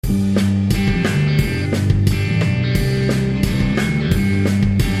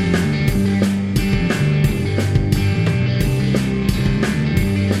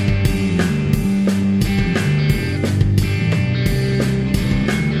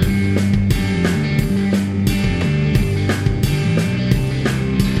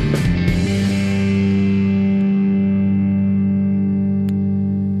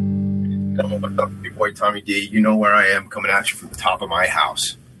boy, Tommy D. You know where I am, coming at you from the top of my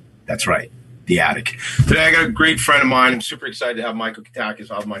house. That's right, the attic. Today I got a great friend of mine. I'm super excited to have Michael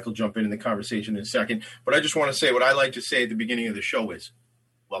Katakis. I'll have Michael jump in the conversation in a second. But I just want to say what I like to say at the beginning of the show is,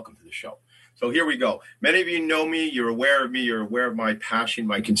 welcome to the show. So here we go. Many of you know me. You're aware of me. You're aware of my passion,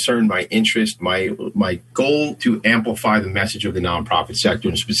 my concern, my interest, my goal to amplify the message of the nonprofit sector.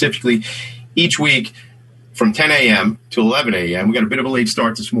 And specifically, each week from 10 a.m. to 11 a.m., we got a bit of a late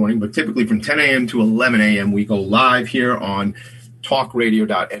start this morning, but typically from 10 a.m. to 11 a.m., we go live here on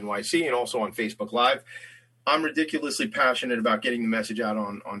talkradio.nyc and also on Facebook Live. I'm ridiculously passionate about getting the message out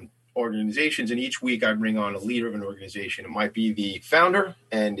on organizations, and each week I bring on a leader of an organization. It might be the founder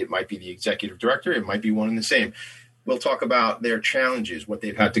and it might be the executive director. It might be one and the same. We'll talk about their challenges, what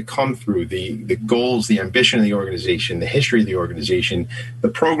they've had to come through, the goals, the ambition of the organization, the history of the organization, the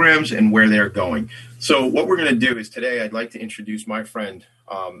programs, and where they're going. So what we're going to do is today I'd like to introduce my friend.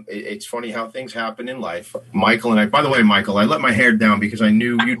 It's funny how things happen in life. Michael and I, by the way, Michael, I let my hair down because I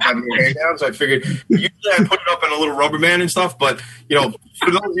knew you'd have your hair down. So I figured usually I put it up in a little rubber band and stuff. But, you know,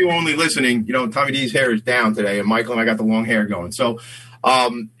 for those of you only listening, you know, Tommy D's hair is down today and Michael and I got the long hair going. So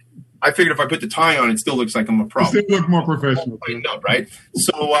I figured if I put the tie on, it still looks like I'm a pro. Still look more professional. Up, right?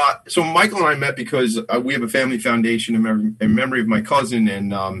 So Michael and I met because we have a family foundation in memory of my cousin.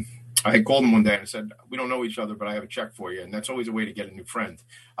 And I had called him one day and I said, we don't know each other, but I have a check for you. And that's always a way to get a new friend.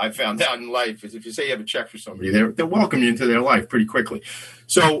 I found out in life is if you say you have a check for somebody, they'll welcome you into their life pretty quickly.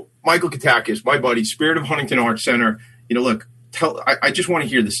 So Michael Katakis, my buddy, Spirit of Huntington Arts Center, you know, look, I just want to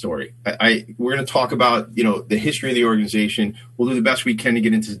hear the story. We're going to talk about, you know, the history of the organization. We'll do the best we can to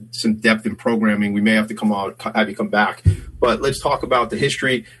get into some depth in programming. We may have to have you come back, but let's talk about the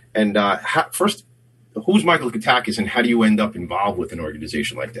history. And first, who's Michael Katakis and how do you end up involved with an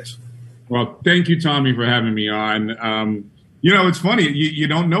organization like this? Well, thank you, Tommy, for having me on. You know, it's funny. You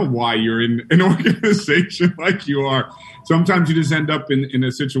don't know why you're in an organization like you are. Sometimes you just end up in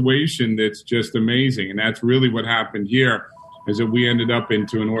a situation that's just amazing. And that's really what happened here. Is that we ended up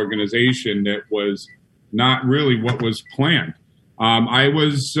into an organization that was not really what was planned. I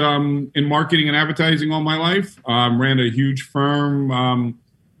was in marketing and advertising all my life, ran a huge firm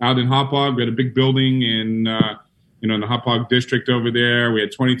out in Hauppauge. We had a big building in the Hauppauge district over there. We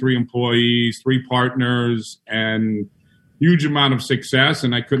had 23 employees, 3 partners, and huge amount of success,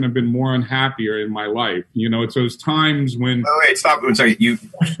 and I couldn't have been more unhappier in my life. You know, it's those times when... Oh, wait, stop. I'm sorry.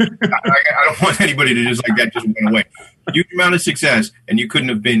 I don't want anybody to just like that just went away. Huge amount of success, and you couldn't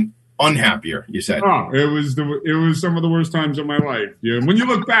have been unhappier, you said. Oh, it was some of the worst times of my life. Yeah, when you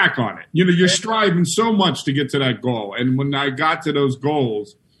look back on it, you know, you're striving so much to get to that goal. And when I got to those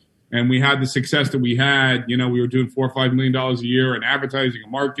goals and we had the success that we had, you know, we were doing $4 or $5 million a year in advertising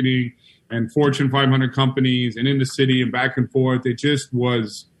and marketing and Fortune 500 companies and in the city and back and forth. It just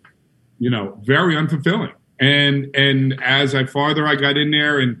was, you know, very unfulfilling. And as farther I got in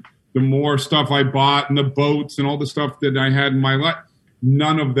there and the more stuff I bought and the boats and all the stuff that I had in my life,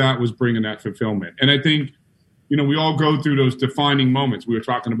 none of that was bringing that fulfillment. And I think, you know, we all go through those defining moments. We were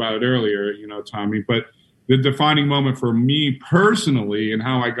talking about it earlier, you know, Tommy, but the defining moment for me personally and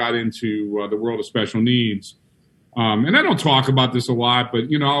how I got into the world of special needs. And I don't talk about this a lot, but,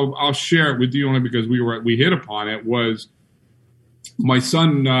 you know, I'll share it with you only because we hit upon it, was my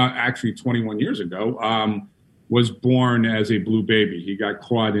son, actually 21 years ago, was born as a blue baby. He got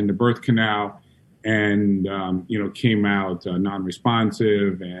caught in the birth canal and, you know, came out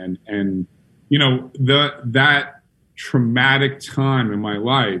non-responsive. And you know, that traumatic time in my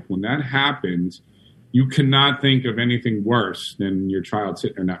life, when that happens, you cannot think of anything worse than your child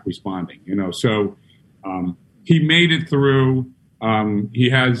sitting there not responding, you know. So he made it through. He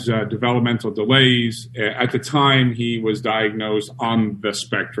has developmental delays. At the time, he was diagnosed on the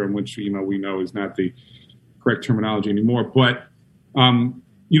spectrum, which, you know, we know is not the correct terminology anymore. But,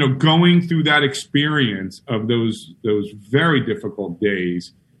 you know, going through that experience of those very difficult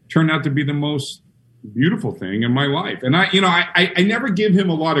days turned out to be the most beautiful thing in my life. And I never give him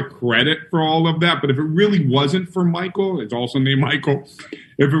a lot of credit for all of that. But if it really wasn't for Michael, it's also named Michael.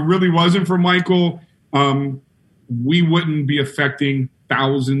 If it really wasn't for Michael, we wouldn't be affecting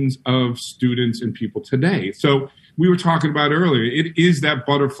thousands of students and people today. So we were talking about earlier, it is that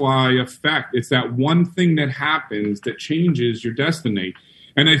butterfly effect. It's that one thing that happens that changes your destiny.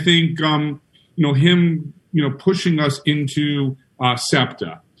 And I think, you know, him, you know, pushing us into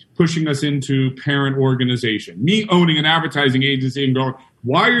SEPTA, pushing us into parent organization, me owning an advertising agency and going,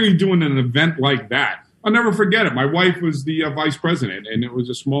 why are you doing an event like that? I'll never forget it. My wife was the vice president, and it was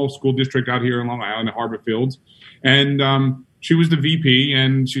a small school district out here in Long Island, at Harbor Fields. And she was the VP,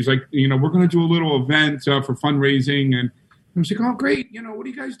 and she's like, you know, we're going to do a little event for fundraising. I was like, oh, great. What do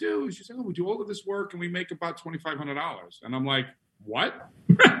you guys do? She's like, oh, we do all of this work and we make about $2,500. And I'm like, what?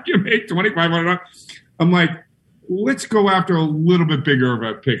 You make $2,500? I'm like, let's go after a little bit bigger of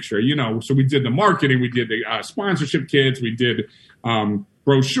a picture, So we did the marketing, we did the sponsorship kits, we did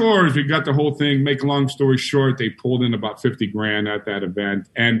brochures, we got the whole thing. Make a long story short, they pulled in about $50,000 at that event,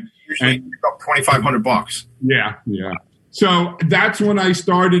 and about $2,500. Yeah. So that's when I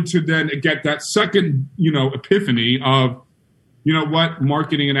started to then get that second, epiphany of, what,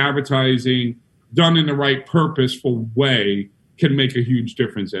 marketing and advertising done in the right purposeful way can make a huge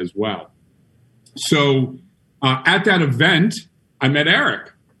difference as well. So at that event, I met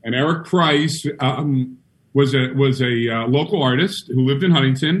Eric, and Eric Price was a local artist who lived in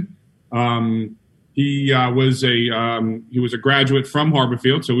Huntington. He was a graduate from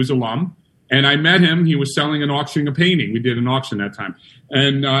Harborfield, so he was alum. And I met him. He was selling and auctioning a painting. We did an auction that time.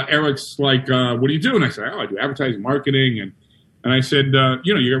 And Eric's like, what do you do? And I said, I do advertising, marketing. And I said,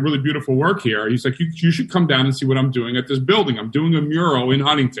 you got really beautiful work here. He's like, you should come down and see what I'm doing at this building. I'm doing a mural in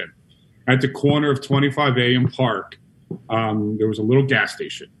Huntington at the corner of 25A and Park. There was a little gas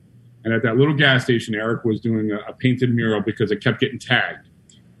station. And at that little gas station, Eric was doing a painted mural because it kept getting tagged.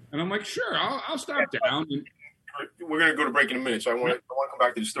 And I'm like, sure, I'll stop down. And we're going to go to break in a minute, so I want to come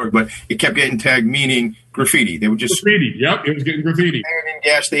back to the story. But it kept getting tagged, meaning graffiti. They would just graffiti. Yep, it was getting graffiti. In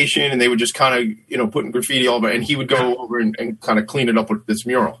gas station, and they would just kind of, putting graffiti all over. And he would go over and kind of clean it up with this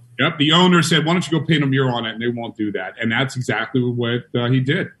mural. Yep. The owner said, "Why don't you go paint a mural on it?" And they won't do that. And that's exactly what he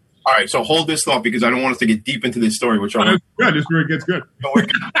did. All right, so hold this thought because I don't want us to get deep into this story. Which good. This is where it gets good.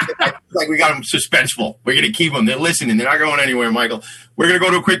 Like we got them suspenseful. We're going to keep them. They're listening. They're not going anywhere, Michael. We're going to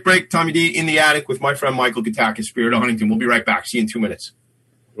go to a quick break. Tommy D in the attic with my friend Michael Katakis, Spirit of Huntington. We'll be right back. See you in 2 minutes.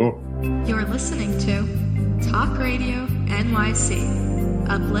 Oh. You're listening to Talk Radio NYC.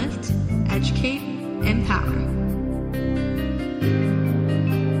 Uplift, educate, empower.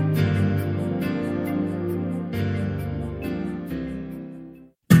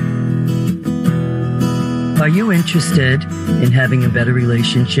 Are you interested in having a better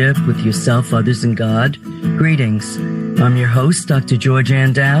relationship with yourself, others, and God? Greetings. I'm your host, Dr. George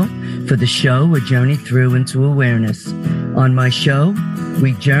Andow, for the show A Journey Through into Awareness. On my show,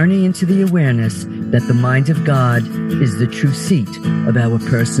 we journey into the awareness that the mind of God is the true seat of our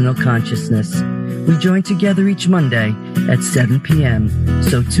personal consciousness. We join together each Monday at 7 p.m.,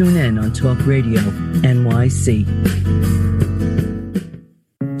 so tune in on Talk Radio NYC.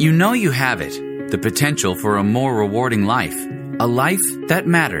 You know you have it. The potential for a more rewarding life, a life that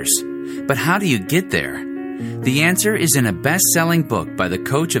matters. But how do you get there? The answer is in a best-selling book by the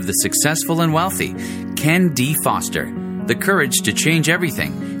coach of the successful and wealthy, Ken D. Foster, The Courage to Change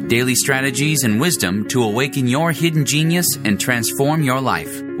Everything, Daily Strategies and Wisdom to Awaken Your Hidden Genius and Transform Your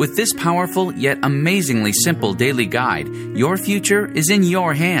Life. With this powerful yet amazingly simple daily guide, your future is in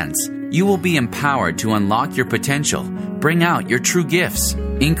your hands. You will be empowered to unlock your potential, bring out your true gifts,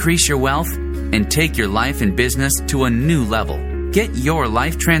 increase your wealth, and take your life and business to a new level. Get your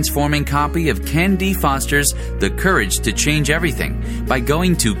life-transforming copy of Ken D. Foster's The Courage to Change Everything by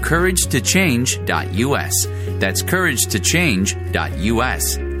going to couragetochange.us. That's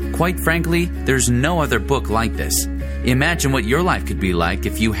couragetochange.us. Quite frankly, there's no other book like this. Imagine what your life could be like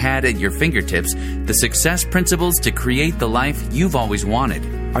if you had at your fingertips the success principles to create the life you've always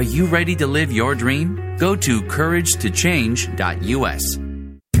wanted. Are you ready to live your dream? Go to couragetochange.us.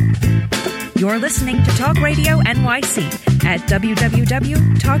 You're listening to Talk Radio NYC at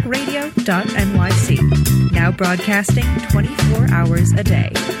www.talkradio.nyc. Now broadcasting 24 hours a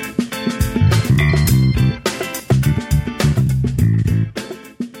day.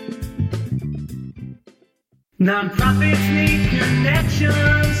 Nonprofits need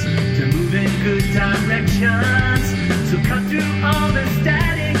connections to move in good directions. So cut through all the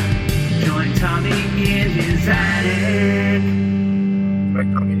static. Join Tommy in his attic. I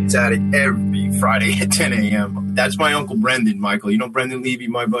come in his attic every Friday at 10 a.m. That's my Uncle Brendan, Michael. You know Brendan Levy,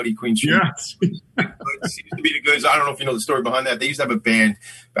 my buddy, Queen Street? Yes. Used to be the Goods. I don't know if you know the story behind that. They used to have a band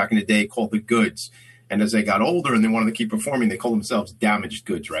back in the day called the Goods. And as they got older and they wanted to keep performing, they called themselves Damaged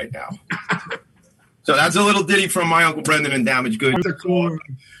Goods right now. So that's a little ditty from my Uncle Brendan and Damaged Goods. Cool. All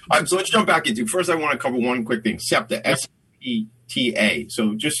right, so let's jump back into. First, I want to cover one quick thing. SEPTA, S-P-T-A.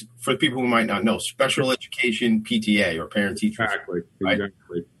 So just for people who might not know, Special Education PTA or Parent Teacher. Exactly. Right?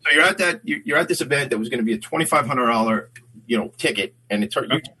 Exactly. So you're at this event that was going to be a $2,500 ticket, and it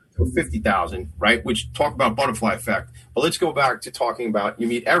turned you to $50,000, right? Which talk about butterfly effect. But let's go back to talking about you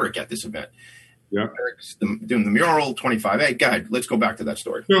meet Eric at this event. Yeah. Eric's doing the mural, 25A. God, let's go back to that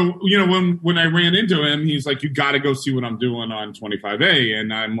story. So, when I ran into him, he's like, you got to go see what I'm doing on 25A.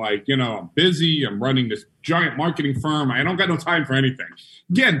 And I'm like, I'm busy. I'm running this giant marketing firm. I don't got no time for anything.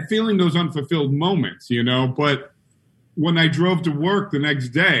 Again, feeling those unfulfilled moments, But when I drove to work the next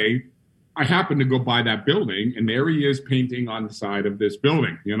day, I happened to go by that building, and there he is painting on the side of this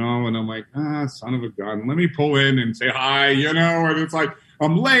building, and I'm like, son of a gun. Let me pull in and say hi, and it's like,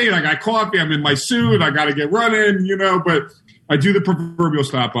 I'm late. I got coffee. I'm in my suit. I got to get running, but I do the proverbial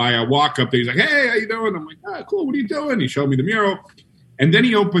stop by. I walk up there. He's like, hey, how you doing? I'm like, cool. What are you doing? He showed me the mural. And then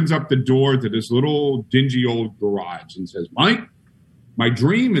he opens up the door to this little dingy old garage and says, Mike, my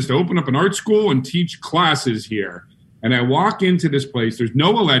dream is to open up an art school and teach classes here. And I walk into this place. There's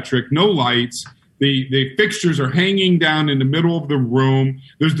no electric, no lights. The fixtures are hanging down in the middle of the room.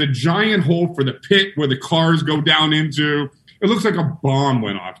 There's the giant hole for the pit where the cars go down into. It looks like a bomb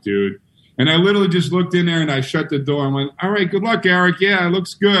went off, dude. And I literally just looked in there and I shut the door. I went, all right, good luck, Eric. Yeah, it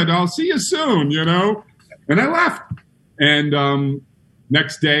looks good. I'll see you soon, And I left. And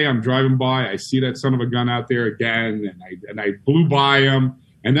next day I'm driving by. I see that son of a gun out there again. And I blew by him.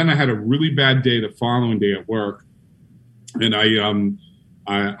 And then I had a really bad day the following day at work. And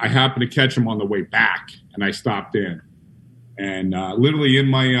I happened to catch him on the way back, and I stopped in, and literally in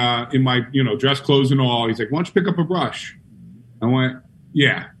my dress clothes and all, he's like, "Why don't you pick up a brush?" I went,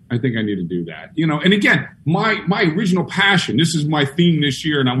 "Yeah, I think I need to do that." And again, my original passion. This is my theme this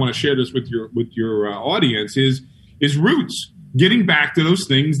year, and I want to share this with your audience. Is roots. Getting back to those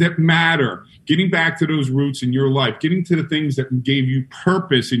things that matter. Getting back to those roots in your life. Getting to the things that gave you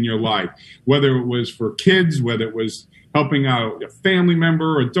purpose in your life, whether it was for kids, whether it was helping out a family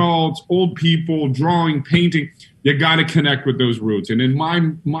member, adults, old people, drawing, painting. You got to connect with those roots. And in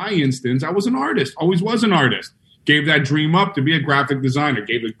my instance, I was an artist, always was an artist. Gave that dream up to be a graphic designer,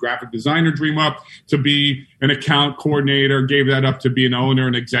 gave the graphic designer dream up to be an account coordinator, gave that up to be an owner,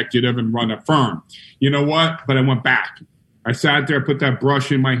 an executive, and run a firm. You know what? But I went back. I sat there, put that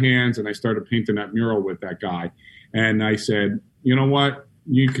brush in my hands, and I started painting that mural with that guy. And I said, you know what?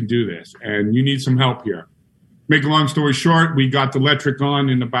 You can do this, and you need some help here. Make a long story short, we got the electric on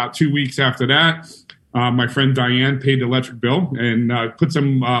in about 2 weeks after that. My friend Diane paid the electric bill and put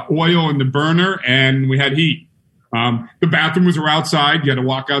some oil in the burner, and we had heat. The bathrooms were outside. You had to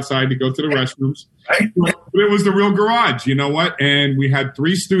walk outside to go to the restrooms. But it was the real garage, you know what? And we had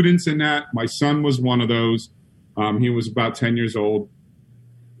 3 students in that. My son was one of those. He was about 10 years old.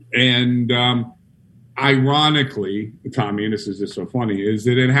 And ironically, Tommy, and this is just so funny, is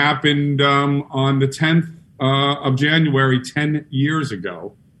that it happened on the 10th of January 10 years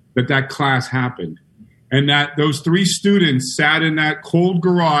ago that class happened. And that those 3 students sat in that cold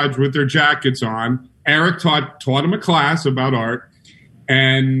garage with their jackets on. Eric taught them a class about art.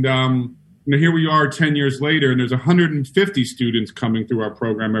 And here we are 10 years later, and there's 150 students coming through our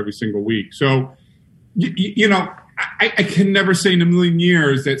program every single week. So, I can never say in a million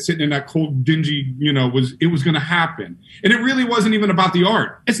years that sitting in that cold, dingy, was going to happen. And it really wasn't even about the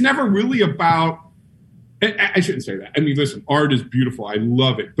art. It's never really about, I shouldn't say that. I mean, listen, art is beautiful. I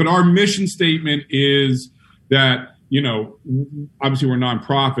love it. But our mission statement is that, obviously we're a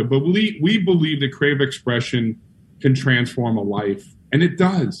nonprofit, but we believe that creative expression can transform a life. And it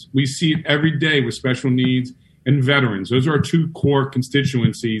does. We see it every day with special needs and veterans. Those are our 2 core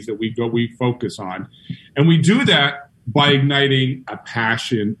constituencies that we focus on. And we do that by igniting a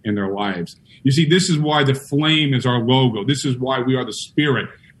passion in their lives. You see, this is why the flame is our logo. This is why we are the spirit,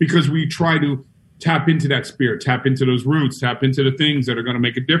 because we try to tap into that spirit, tap into those roots, tap into the things that are going to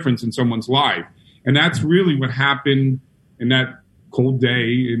make a difference in someone's life. And that's really what happened in that cold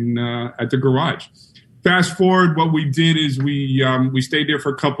day at the garage. Fast forward, what we did is we stayed there for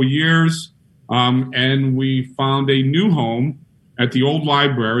a couple years. And we found a new home at the old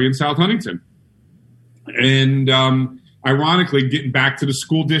library in South Huntington. And ironically, getting back to the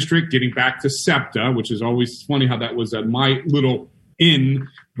school district, getting back to SEPTA, which is always funny how that was at my little inn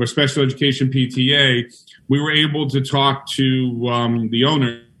for special education PTA, we were able to talk to the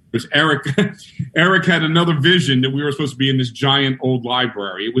owner. Eric had another vision that we were supposed to be in this giant old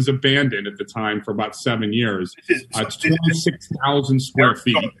library. It was abandoned at the time for about 7 years. 26,000 square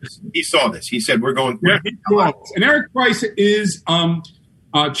feet. He saw this. He said, we're going. Yeah, he saw this. And Eric Price is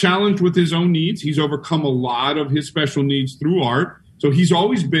challenged with his own needs. He's overcome a lot of his special needs through art. So he's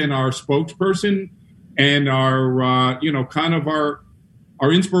always been our spokesperson and our, kind of our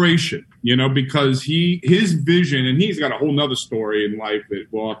inspiration. Because his vision, and he's got a whole nother story in life that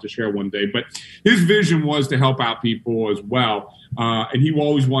we'll have to share one day, but his vision was to help out people as well. And he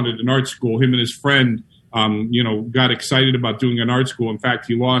always wanted an art school. Him and his friend got excited about doing an art school. In fact,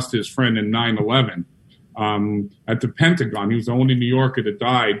 he lost his friend in 9/11 at the Pentagon. He was the only New Yorker that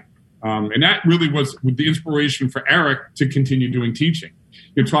died. And that really was the inspiration for Eric to continue doing teaching.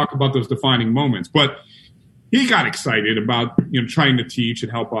 You talk about those defining moments. But he got excited about trying to teach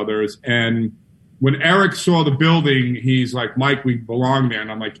and help others. And when Eric saw the building, he's like, Mike, we belong there.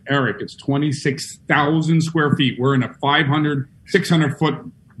 And I'm like, Eric, it's 26,000 square feet. We're in a 500, 600-foot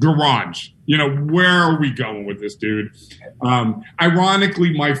garage. Where are we going with this, dude?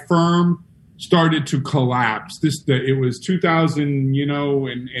 Ironically, my firm started to collapse. It was 2000, and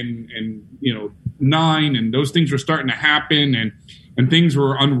 9, and those things were starting to happen, and things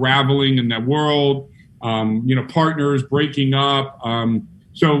were unraveling in that world. Partners breaking up.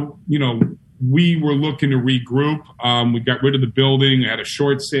 We were looking to regroup. We got rid of the building, had a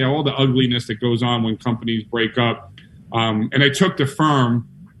short sale, all the ugliness that goes on when companies break up. And I took the firm,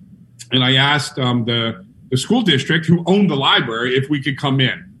 and I asked the school district who owned the library if we could come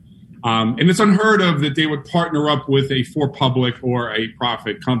in. And it's unheard of that they would partner up with a for-public or a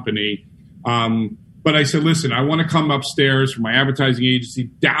profit company. But I said, listen, I want to come upstairs for my advertising agency.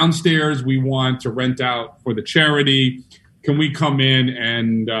 Downstairs, we want to rent out for the charity. Can we come in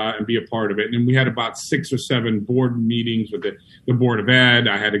and be a part of it? And we had about 6 or 7 board meetings with the Board of Ed.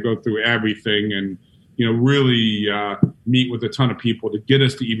 I had to go through everything and really meet with a ton of people to get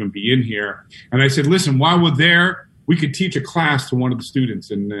us to even be in here. And I said, listen, while we're there, we could teach a class to one of the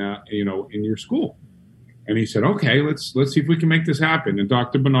students in your school. And he said, okay, let's see if we can make this happen. And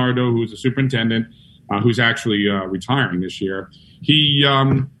Dr. Bernardo, who's the superintendent, who's actually retiring this year, he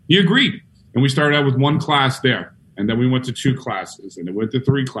agreed. And we started out with 1 class there. And then we went to 2 classes, and then went to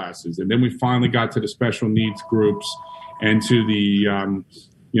 3 classes. And then we finally got to the special needs groups and to the,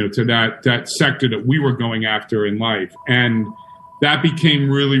 to that sector that we were going after in life. And that became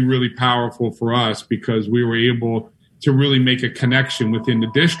really, really powerful for us because we were able to really make a connection within the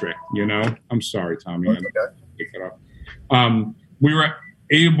district. I'm sorry, Tommy. I pick it up. We were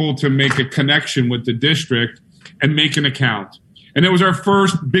able to make a connection with the district and make an account. And it was our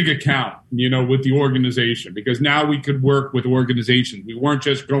first big account, with the organization, because now we could work with organizations. We weren't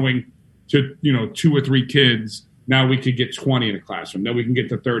just going to, 2 or 3 kids. Now we could get 20 in a classroom. Then we can get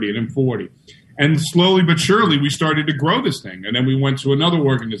to 30 and then 40. And slowly but surely, we started to grow this thing. And then we went to another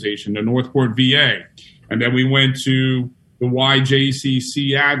organization, the Northport VA. And then we went to the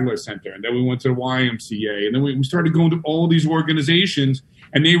YJCC Adler Center. And then we went to the YMCA. And then we started going to all these organizations.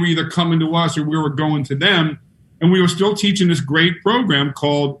 And they were either coming to us or we were going to them. And we were still teaching this great program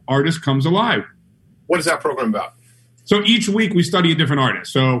called Artist Comes Alive. What is that program about? So each week we study a different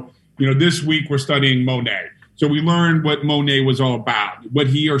artist. So, this week we're studying Monet. So we learned what Monet was all about, what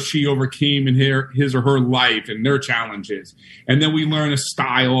he or she overcame in his or her life and their challenges. And then we learn a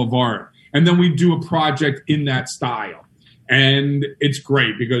style of art. And then we do a project in that style. And it's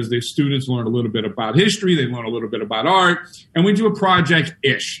great because the students learn a little bit about history. They learn a little bit about art. And we do a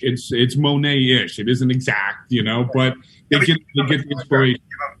project-ish. It's Monet-ish. It isn't exact, but they get the inspiration.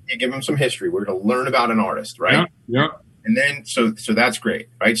 You give them some history. We're going to learn about an artist, right? Yep. And then, so that's great,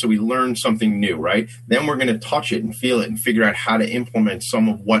 right? So we learn something new, right? Then we're going to touch it and feel it and figure out how to implement some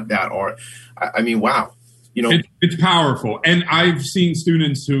of what that art. I mean, wow. It's powerful. And I've seen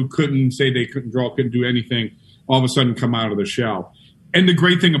students who couldn't say they couldn't draw, couldn't do anything, all of a sudden come out of the shell. And the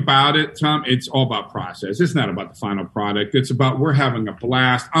great thing about it, Tom, it's all about process. It's not about the final product. It's about we're having a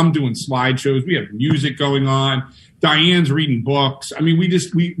blast. I'm doing slideshows. We have music going on. Diane's reading books. I mean, we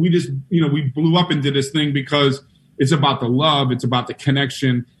blew up into this thing because it's about the love. It's about the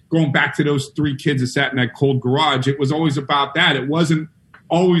connection. Going back to those 3 kids that sat in that cold garage, it was always about that. It wasn't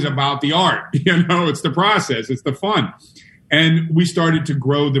always about the art. It's the process. It's the fun. And we started to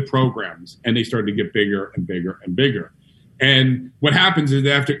grow the programs, and they started to get bigger and bigger and bigger. And what happens is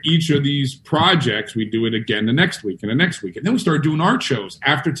after each of these projects, we do it again the next week and the next week. And then we started doing art shows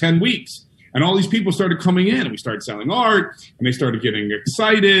after 10 weeks. And all these people started coming in, and we started selling art, and they started getting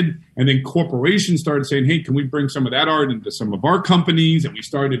excited. And then corporations started saying, hey, can we bring some of that art into some of our companies? And we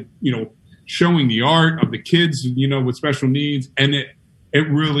started, showing the art of the kids, with special needs. And it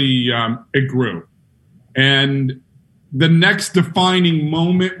really, it grew. And the next defining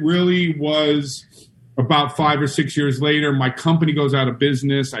moment really was about 5 or 6 years later. My company goes out of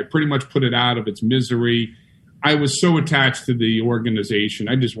business. I pretty much put it out of its misery. I was so attached to the organization.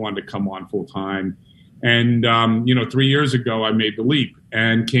 I just wanted to come on full time. And, 3 years ago, I made the leap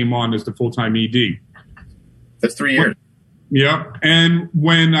and came on as the full-time ED. That's 3 years. Yep. And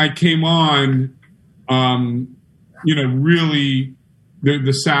when I came on, really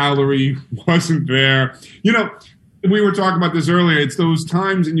the salary wasn't there. we were talking about this earlier. It's those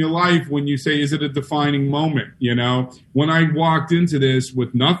times in your life when you say, is it a defining moment? You know, when I walked into this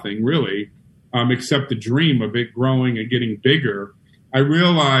with nothing really, except the dream of it growing and getting bigger, I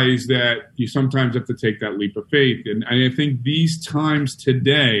realized that you sometimes have to take that leap of faith. And I think these times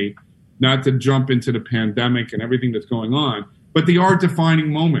today, not to jump into the pandemic and everything that's going on, but they are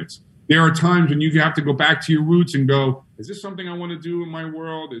defining moments. There are times when you have to go back to your roots and go, is this something I want to do in my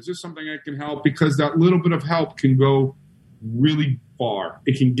world? Is this something I can help? Because that little bit of help can go really far.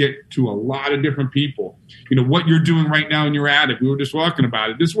 It can get to a lot of different people. You know, what you're doing right now in your attic, we were just talking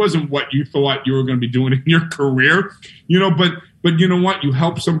about it. This wasn't what you thought you were going to be doing in your career, you know, but you know what? You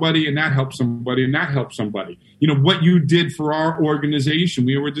help somebody and that helps somebody and that helps somebody. You know, what you did for our organization,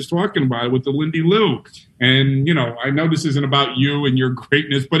 we were just talking about it with the Lindy Lou. And, you know, I know this isn't about you and your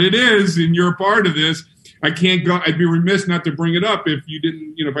greatness, but it is, and you're a part of this. I'd be remiss not to bring it up if you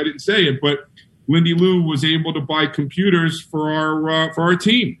didn't, you know, if I didn't say it, but Lindy Lou was able to buy computers for our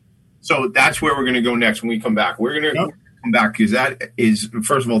team. So that's where we're going to go next when we come back. We're going to come back because that is,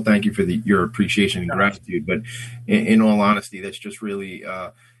 first of all, thank you for your appreciation and gratitude. But in all honesty, that's just really,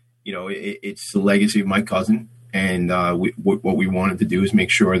 you know, it's the legacy of my cousin. And what we wanted to do is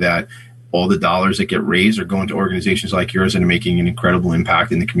make sure that all the dollars that get raised are going to organizations like yours and are making an incredible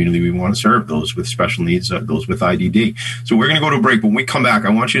impact in the community we want to serve, those with special needs, those with IDD. So we're going to go to a break. But when we come back, I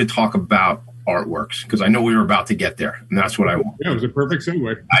want you to talk about Artworks, because I know we were about to get there, and that's what I want. Yeah, it was a perfect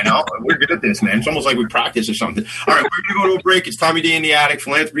segue. I know. We're good at this, man. It's almost like we practice or something. All right, we're going to go to a break. It's Tommy D in the Attic,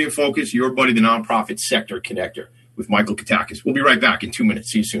 Philanthropy in Focus, your buddy, the Nonprofit Sector Connector with Michael Katakis. We'll be right back in 2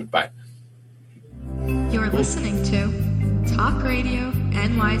 minutes. See you soon. Bye. You're listening to Talk Radio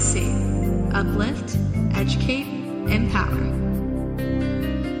NYC. Uplift, educate, empower.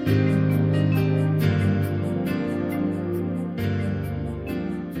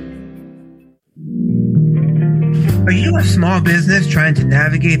 Are you a small business trying to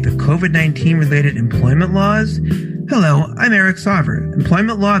navigate the COVID-19 related employment laws? Hello, I'm Eric Sauver,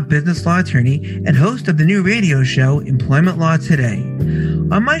 employment law business law attorney and host of the new radio show Employment Law Today.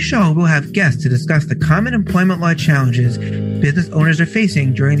 On my show, we'll have guests to discuss the common employment law challenges business owners are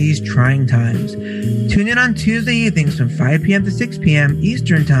facing during these trying times. Tune in on Tuesday evenings from 5 p.m. to 6 p.m.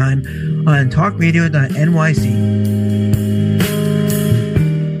 Eastern Time on talkradio.nyc.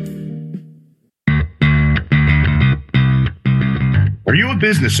 Are you a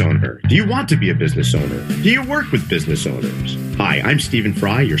business owner? Do you want to be a business owner? Do you work with business owners? Hi, I'm Stephen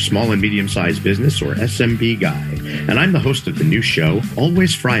Fry, your small and medium-sized business or SMB guy, and I'm the host of the new show,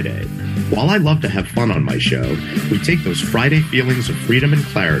 Always Friday. While I love to have fun on my show, we take those Friday feelings of freedom and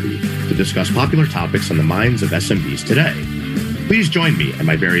clarity to discuss popular topics on the minds of SMBs today. Please join me and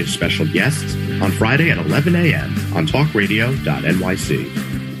my various special guests on Friday at 11 a.m. on talkradio.nyc.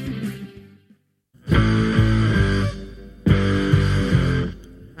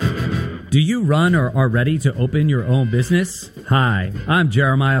 Do you run or are ready to open your own business? Hi, I'm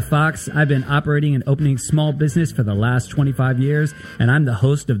Jeremiah Fox. I've been operating and opening small business for the last 25 years, and I'm the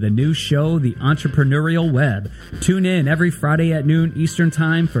host of the new show, The Entrepreneurial Web. Tune in every Friday at noon Eastern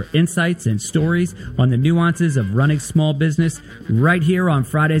Time for insights and stories on the nuances of running small business right here on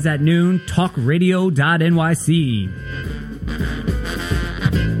Fridays at noon, talkradio.nyc.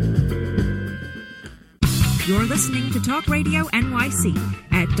 You're listening to Talk Radio NYC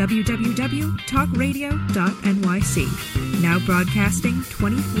at www.talkradio.nyc. Now broadcasting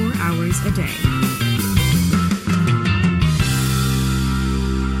 24 hours a day.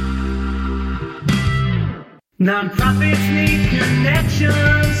 Nonprofits need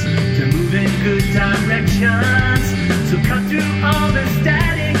connections to move in good directions. So cut through all the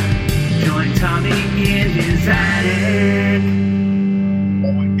static. Join Tommy in his attic.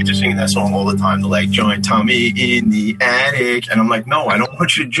 You're just singing that song all the time. They're like, join Tommy in the attic. And I'm like, no, I don't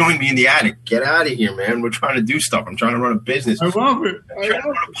want you to join me in the attic. Get out of here, man. We're trying to do stuff. I'm trying to run a business. I love it. I'm trying to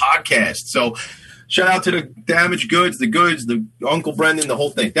run a podcast. So shout out to the Damaged Goods, the Uncle Brendan, the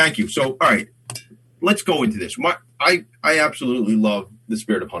whole thing. Thank you. So, all right, let's go into this. I absolutely love the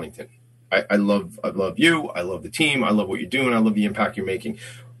Spirit of Huntington. I love you. I love the team. I love what you're doing. I love the impact you're making.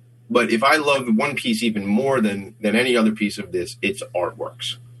 But if I love one piece even more than any other piece of this, it's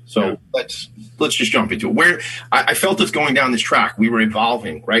Artworks. So let's just jump into it. Where I felt us going down this track, we were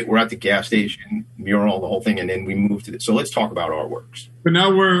evolving, right? We're at the gas station, mural, the whole thing, and then we moved to this. So let's talk about Artworks. But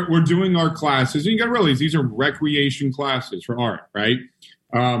now we're doing our classes. And you got to realize these are recreation classes for art, right?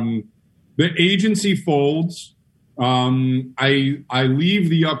 The agency folds. I leave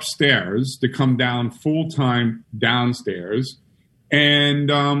the upstairs to come down full-time downstairs. And,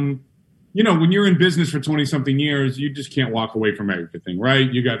 you know, when you're in business for 20-something years, you just can't walk away from everything,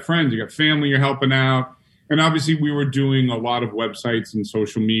 right? You got friends, you got family you're helping out. And obviously we were doing a lot of websites and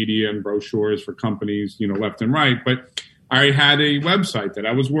social media and brochures for companies, left and right. But I had a website that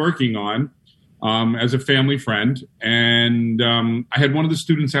I was working on as a family friend. And I had one of the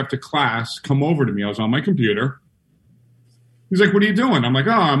students after class come over to me. I was on my computer. He's like, what are you doing? I'm like,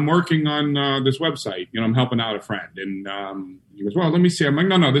 I'm working on this website. I'm helping out a friend. And he goes, well, let me see. I'm like,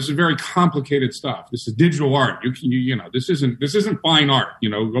 no, this is very complicated stuff. This is digital art. This isn't fine art.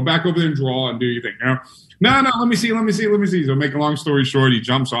 Go back over there and draw and do your thing. No, let me see. So make a long story short, he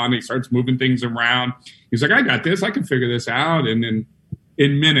jumps on, he starts moving things around. He's like, I got this. I can figure this out. And then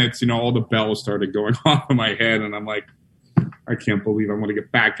in minutes, all the bells started going off in my head. And I'm like, I can't believe I'm going to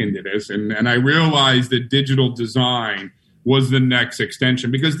get back into this. And I realized that digital design was the next extension,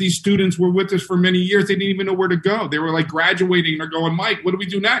 because these students were with us for many years. They didn't even know where to go. They were like graduating. They're going, Mike, what do we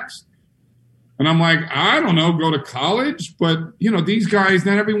do next? And I'm like, I don't know, go to college. But, these guys,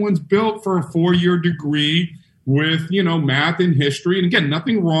 not everyone's built for a 4-year degree with, math and history. And again,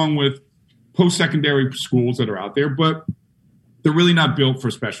 nothing wrong with post-secondary schools that are out there, but they're really not built for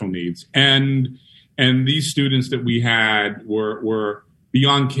special needs. And these students that we had were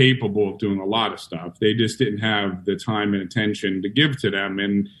beyond capable of doing a lot of stuff. They just didn't have the time and attention to give to them.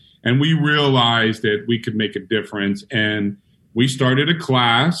 And we realized that we could make a difference. And we started a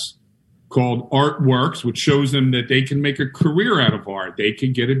class called Art Works, which shows them that they can make a career out of art. They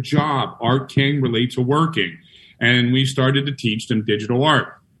can get a job. Art can relate to working. And we started to teach them digital art.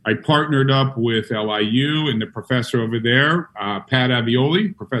 I partnered up with LIU and the professor over there, Pat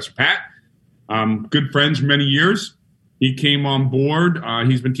Avioli, Professor Pat. Good friends for many years. He came on board.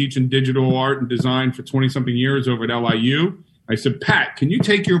 He's been teaching digital art and design for 20-something years over at LIU. I said, Pat, can you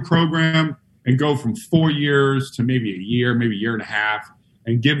take your program and go from 4 years to maybe a year and a half,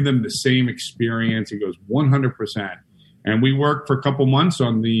 and give them the same experience? He goes, 100%. And we worked for a couple months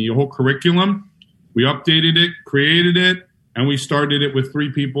on the whole curriculum. We updated it, created it, and we started it with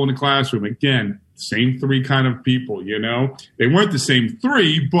 3 people in the classroom. Again, same 3 kind of people, They weren't the same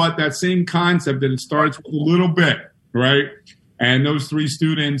 3, but that same concept that it starts with a little bit. Right. And those 3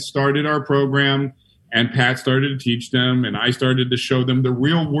 students started our program, and Pat started to teach them, and I started to show them the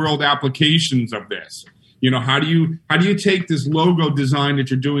real world applications of this. How do you take this logo design that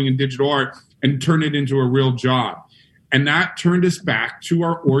you're doing in digital art and turn it into a real job? And that turned us back to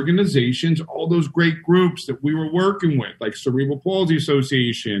our organizations, all those great groups that we were working with, like Cerebral Palsy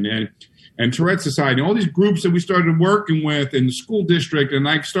Association and Tourette Society, all these groups that we started working with in the school district. And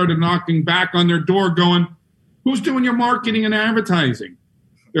I started knocking back on their door going, who's doing your marketing and advertising?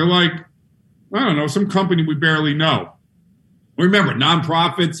 They're like, I don't know, some company we barely know. Remember,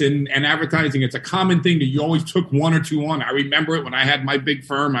 nonprofits and advertising, it's a common thing that you always took 1 or 2 on. I remember it when I had my big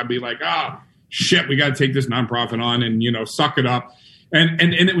firm. I'd be like, shit, we got to take this nonprofit on and, suck it up. And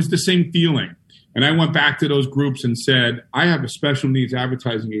it was the same feeling. And I went back to those groups and said, I have a special needs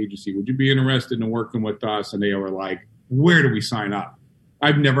advertising agency. Would you be interested in working with us? And they were like, where do we sign up?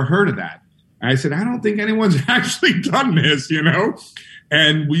 I've never heard of that. I said, I don't think anyone's actually done this,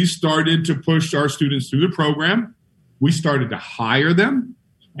 And we started to push our students through the program. We started to hire them,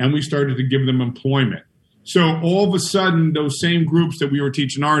 and we started to give them employment. So all of a sudden, those same groups that we were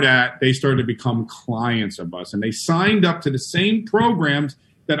teaching art at, they started to become clients of us. And they signed up to the same programs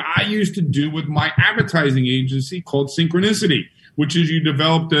that I used to do with my advertising agency called Synchronicity, which is you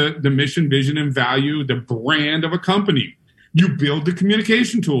develop the mission, vision, and value, the brand of a company. You build the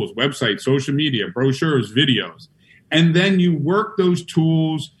communication tools, websites, social media, brochures, videos, and then you work those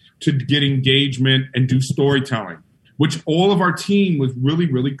tools to get engagement and do storytelling, which all of our team was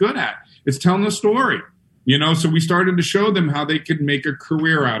really, really good at. It's telling a story, so we started to show them how they could make a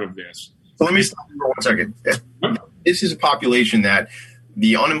career out of this. So let me stop you for 1 second. This is a population that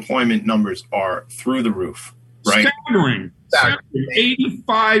the unemployment numbers are through the roof, right? Staggering.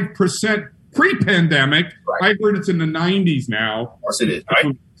 85% pre-pandemic. Right. I heard it's in the 90s now. Of course it is,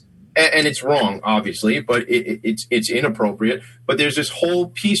 right? And it's wrong, obviously, but it's inappropriate. But there's this whole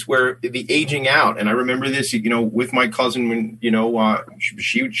piece where the aging out, and I remember this, with my cousin when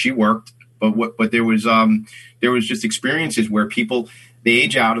she worked, but there was just experiences where people they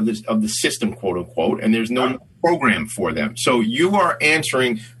age out of the system, quote unquote, and there's no program for them. So you are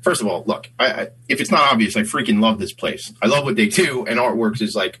answering. First of all, look, if it's not obvious, I freaking love this place. I love what they do, and Artworks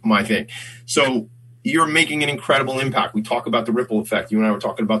is like my thing. So you're making an incredible impact. We talk about the ripple effect. You and I were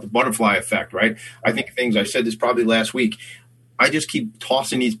talking about the butterfly effect, right? I think I said this probably last week. I just keep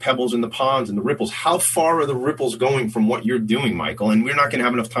tossing these pebbles in the ponds and the ripples. How far are the ripples going from what you're doing, Michael? And we're not going to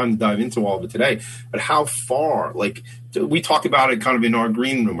have enough time to dive into all of it today. But how far? Like, we talked about it kind of in our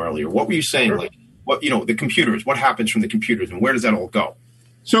green room earlier. What were you saying? Like, what the computers? What happens from the computers, and where does that all go?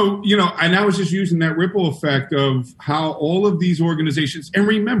 So, and I was just using that ripple effect of how all of these organizations, and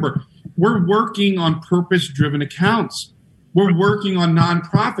remember, we're working on purpose-driven accounts. We're working on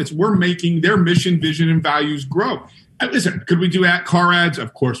nonprofits. We're making their mission, vision, and values grow. And listen, could we do car ads?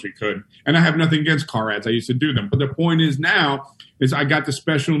 Of course we could. And I have nothing against car ads. I used to do them. But the point is now is I got the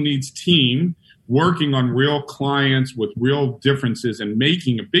special needs team working on real clients with real differences and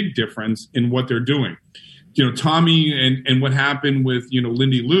making a big difference in what they're doing. Tommy and what happened with,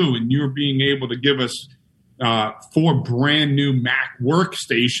 Lindy Lou, and you're being able to give us 4 brand new Mac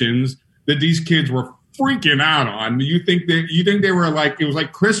workstations that these kids were freaking out on. You think they were like, it was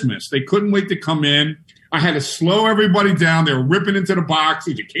like Christmas. They couldn't wait to come in. I had to slow everybody down. They were ripping into the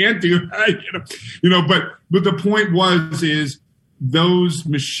boxes. You can't do that, but the point is those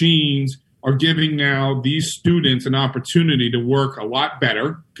machines are giving now these students an opportunity to work a lot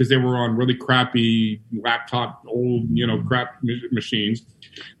better because they were on really crappy laptop, old, crap machines.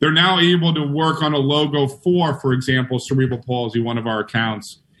 They're now able to work on a logo for example, cerebral palsy, one of our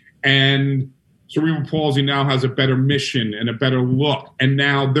accounts. And cerebral palsy now has a better mission and a better look. And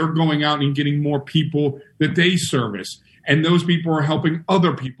now they're going out and getting more people that they service. And those people are helping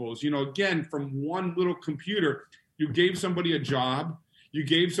other people. Again, from one little computer, you gave somebody a job. You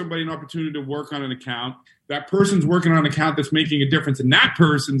gave somebody an opportunity to work on an account. That person's working on an account that's making a difference in that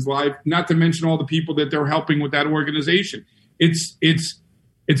person's life, not to mention all the people that they're helping with that organization. It's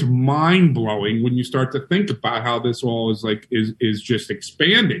mind-blowing when you start to think about how this all is just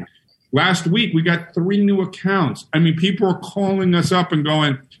expanding. Last week, we got 3 new accounts. I mean, people are calling us up and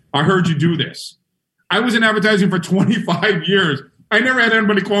going, I heard you do this. I was in advertising for 25 years. I never had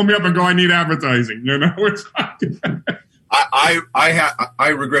anybody call me up and go, I need advertising. It's I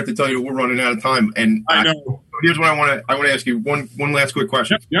regret to tell you we're running out of time, and I know. Here's what I want to ask you one last quick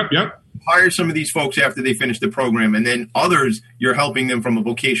question. Yep. Hire some of these folks after they finish the program, and then others you're helping them from a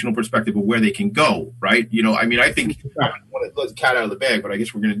vocational perspective of where they can go, right? I think I want to let the cat out of the bag, but I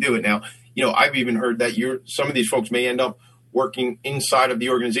guess we're going to do it now. I've even heard that some of these folks may end up working inside of the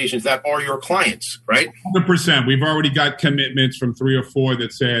organizations that are your clients, right? 100%. We've already got commitments from 3 or 4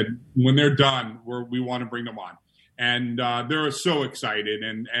 that said when they're done, we want to bring them on. And they're so excited,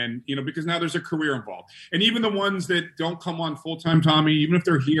 and because now there's a career involved. And even the ones that don't come on full-time, Tommy, even if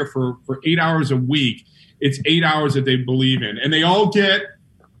they're here for 8 hours a week, it's 8 hours that they believe in. And they all get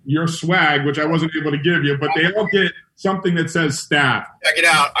your swag, which I wasn't able to give you, but they all get something that says staff. Check it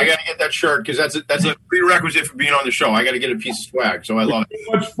out. I got to get that shirt because that's a prerequisite for being on the show. I got to get a piece of swag, so I love it.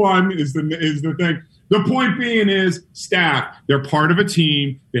 So much fun is the thing. The point being is staff, they're part of a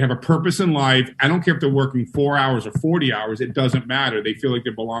team. They have a purpose in life. I don't care if they're working 4 hours or 40 hours. It doesn't matter. They feel like they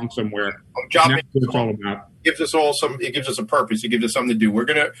belong somewhere. That's what it's all about. It gives us a purpose. It gives us something to do. We're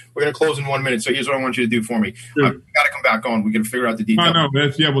gonna close in 1 minute. So here's what I want you to do for me. Sure. I've got to come back on. We're gonna figure out the details.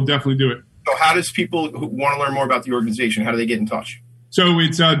 We'll definitely do it. So how does people who want to learn more about the organization, how do they get in touch? So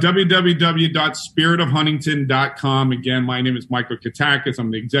it's www.spiritofhuntington.com. Again, my name is Michael Katakis.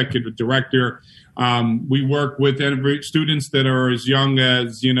 I'm the executive director. We work with students that are as young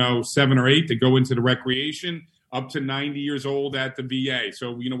as, 7 or 8 that go into the recreation up to 90 years old at the VA.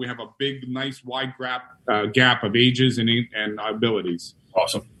 So, we have a big, nice, wide gap of ages and abilities.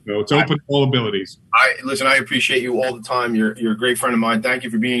 Awesome. So it's open to all abilities. I appreciate you all the time. You're a great friend of mine. Thank you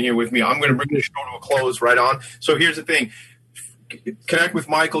for being here with me. I'm going to bring the show to a close right on. So here's the thing. Connect with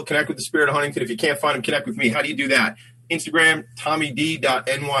Michael. Connect with the Spirit of Huntington. If you can't find him, connect with me. How do you do that? Instagram,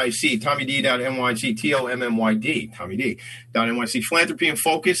 TommyD.NYC, TommyD.NYC, TOMMYD, TommyD.NYC. Philanthropy and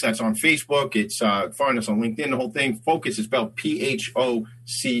Focus, that's on Facebook. It's find us on LinkedIn, the whole thing. Focus is spelled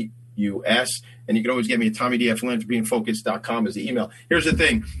PHOCUS. And you can always get me at TommyD@philanthropyandfocus.com as the email. Here's the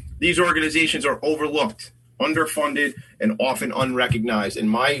thing. These organizations are overlooked, underfunded, and often unrecognized. And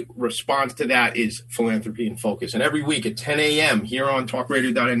my response to that is Philanthropy and Focus. And every week at 10 a.m. here on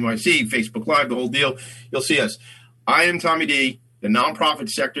talkradio.nyc, Facebook Live, the whole deal, you'll see us. I am Tommy D, the nonprofit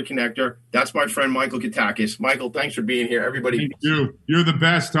sector connector. That's my friend Michael Katakis. Michael, thanks for being here. Everybody. Thank you. You're the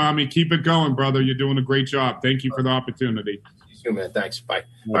best, Tommy. Keep it going, brother. You're doing a great job. Thank you for the opportunity. See you, man. Thanks. Bye.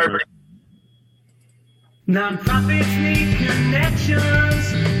 Bye, everybody. Nonprofits need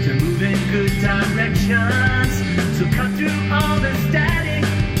connections to move in good directions. So cut through all the static.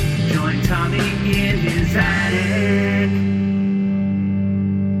 Join Tommy in his attic.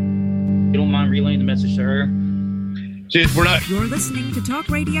 You don't mind relaying the message to her? Since we're not. You're listening to Talk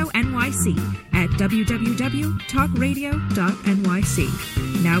Radio NYC at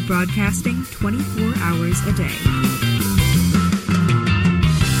www.talkradio.nyc. Now broadcasting 24 hours a day.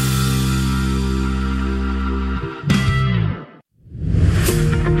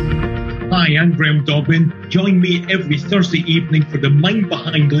 Hi, Hi, I'm Graham Dobbin. Join me every Thursday evening for the Mind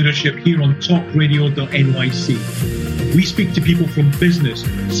Behind Leadership here on talkradio.nyc. We speak to people from business,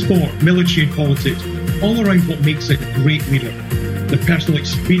 sport, military and politics, all around what makes a great leader. The personal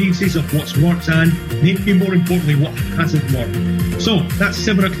experiences of what's worked and, maybe more importantly, what hasn't worked. So, that's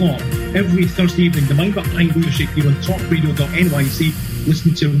 7 o'clock every Thursday evening, the Mind Behind Leadership here on talkradio.nyc.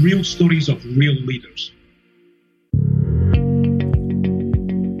 Listen to real stories of real leaders.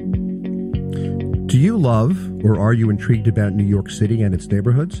 Do you love or are you intrigued about New York City and its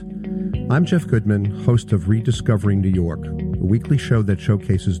neighborhoods? I'm Jeff Goodman, host of Rediscovering New York, a weekly show that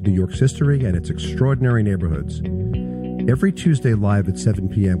showcases New York's history and its extraordinary neighborhoods. Every Tuesday live at 7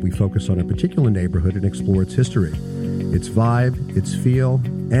 p.m., we focus on a particular neighborhood and explore its history, its vibe, its feel,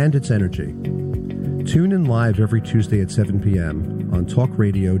 and its energy. Tune in live every Tuesday at 7 p.m. on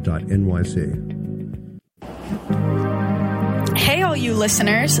talkradio.nyc. Hey, all you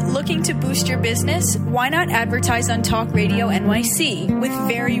listeners, looking to boost your business? Why not advertise on Talk Radio NYC with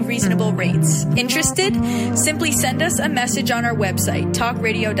very reasonable rates? Interested? Simply send us a message on our website,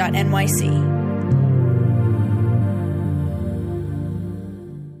 talkradio.nyc.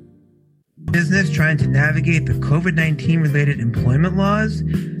 Business trying to navigate the COVID-19 related employment laws?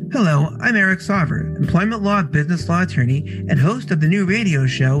 Hello, I'm Eric Sauver, employment law business law attorney and host of the new radio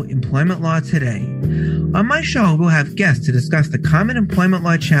show, Employment Law Today. On my show, we'll have guests to discuss the common employment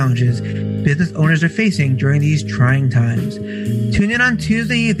law challenges business owners are facing during these trying times. Tune in on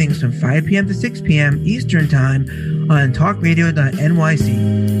Tuesday evenings from 5 p.m. to 6 p.m. Eastern Time on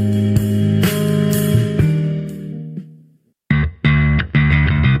talkradio.nyc.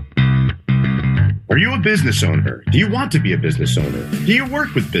 Are you a business owner? Do you want to be a business owner? Do you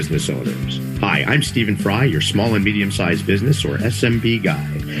work with business owners? Hi, I'm Stephen Fry, your small and medium-sized business or SMB guy,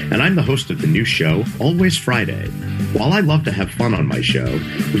 and I'm the host of the new show, Always Friday. While I love to have fun on my show,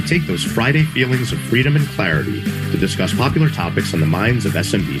 we take those Friday feelings of freedom and clarity to discuss popular topics on the minds of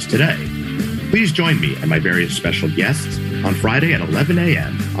SMBs today. Please join me and my various special guests on Friday at 11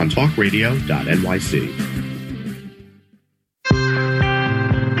 a.m. on talkradio.nyc.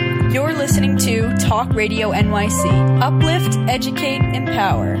 You're listening to Talk Radio NYC. Uplift, educate,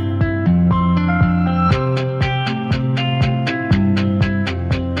 empower.